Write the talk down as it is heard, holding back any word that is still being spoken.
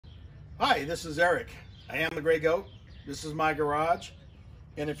Hi, this is Eric. I am the Gray Goat. This is my garage.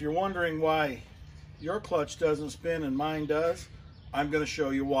 And if you're wondering why your clutch doesn't spin and mine does, I'm going to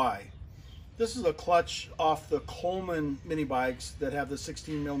show you why. This is a clutch off the Coleman mini bikes that have the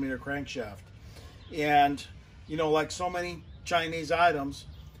 16mm crankshaft. And, you know, like so many Chinese items,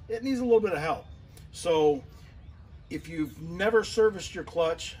 it needs a little bit of help. So if you've never serviced your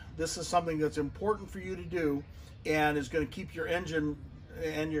clutch, this is something that's important for you to do and is going to keep your engine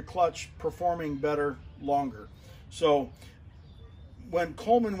and your clutch performing better longer. So when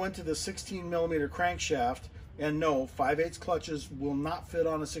Coleman went to the 16mm crankshaft, and no, 5/8 clutches will not fit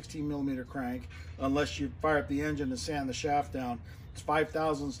on a 16mm crank unless you fire up the engine and sand the shaft down. It's 5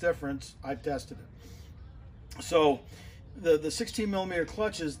 thousandths difference. I've tested it. So the 16mm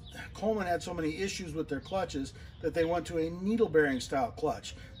clutches, Coleman had so many issues with their clutches that they went to a needle bearing style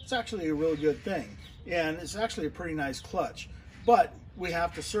clutch. It's actually a really good thing, and it's actually a pretty nice clutch, but we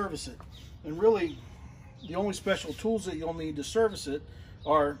have to service it. And really, the only special tools that you'll need to service it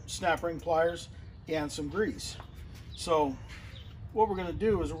are snap ring pliers and some grease. So what we're going to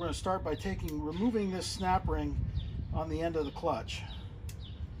do is we're going to start by removing this snap ring on the end of the clutch.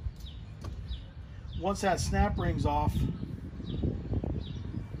 Once that snap ring's off, you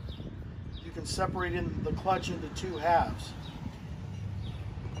can separate the clutch into two halves.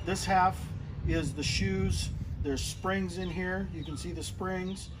 This half is the shoes. There's springs in here. You can see the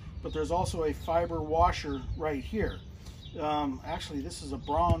springs, but there's also a fiber washer right here. Actually, this is a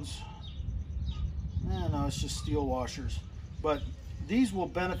bronze. No, it's just steel washers. But these will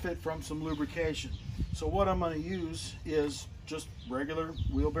benefit from some lubrication. So what I'm going to use is just regular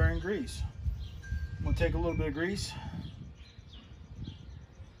wheel bearing grease. I'm going to take a little bit of grease.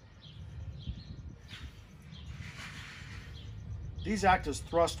 These act as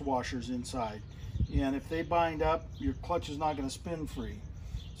thrust washers inside, and if they bind up, your clutch is not going to spin free.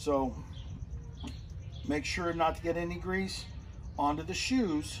 So make sure not to get any grease onto the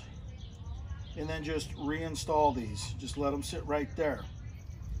shoes, and then just reinstall these. Just let them sit right there.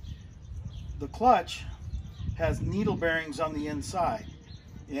 The clutch has needle bearings on the inside,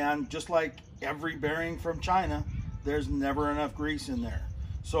 and just like every bearing from China, there's never enough grease in there.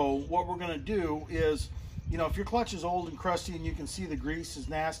 So what we're going to do is, you know, if your clutch is old and crusty and you can see the grease is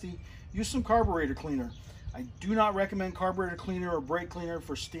nasty, use some carburetor cleaner. I do not recommend carburetor cleaner or brake cleaner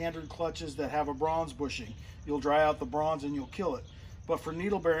for standard clutches that have a bronze bushing. You'll dry out the bronze and you'll kill it. But for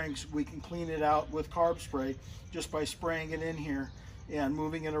needle bearings, we can clean it out with carb spray just by spraying it in here and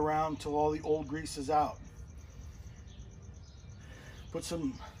moving it around till all the old grease is out. Put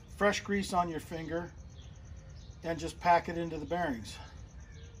some fresh grease on your finger and just pack it into the bearings.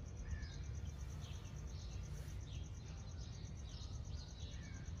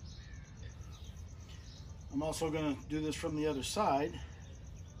 I'm also going to do this from the other side.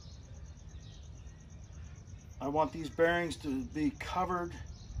 I want these bearings to be covered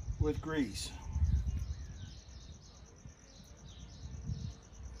with grease.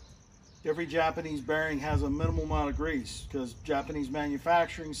 Every Japanese bearing has a minimal amount of grease because Japanese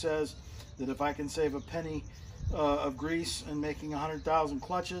manufacturing says that if I can save a penny of grease and making 100,000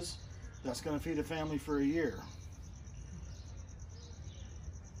 clutches, that's going to feed a family for a year.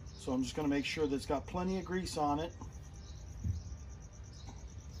 So I'm just going to make sure that it's got plenty of grease on it.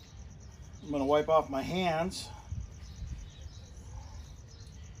 I'm going to wipe off my hands,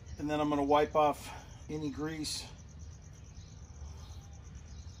 and then I'm going to wipe off any grease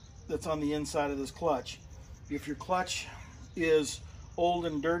that's on the inside of this clutch. If your clutch is old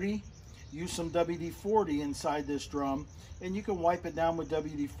and dirty, use some WD-40 inside this drum, and you can wipe it down with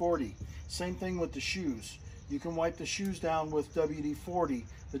WD-40. Same thing with the shoes. You can wipe the shoes down with WD-40.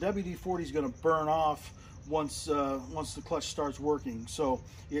 The WD-40 is going to burn off once the clutch starts working, so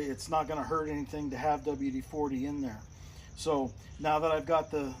it's not going to hurt anything to have WD-40 in there. So now that I've got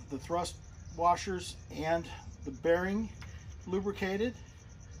the thrust washers and the bearing lubricated,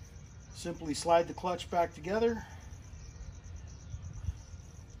 simply slide the clutch back together,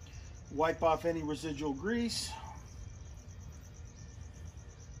 wipe off any residual grease,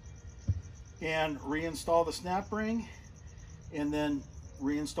 and reinstall the snap ring, and then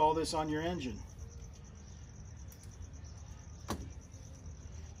reinstall this on your engine.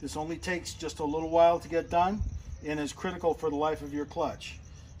 This only takes just a little while to get done and is critical for the life of your clutch.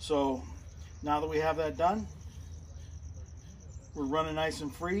 So now that we have that done, we're running nice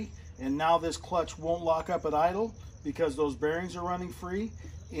and free, and now this clutch won't lock up at idle because those bearings are running free.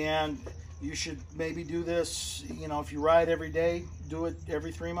 And you should maybe do this, you know, if you ride every day, do it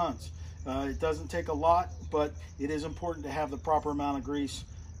every 3 months. It doesn't take a lot, but it is important to have the proper amount of grease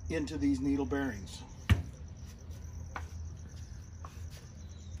into these needle bearings.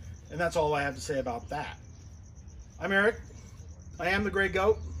 And that's all I have to say about that. I'm Eric. I am the Gray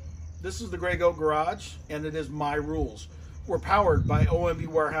Goat. This is the Gray Goat Garage, and it is my rules. We're powered by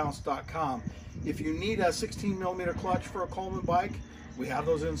ombwarehouse.com. If you need a 16mm clutch for a Coleman bike, we have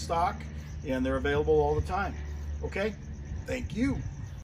those in stock, and they're available all the time. Okay? Thank you.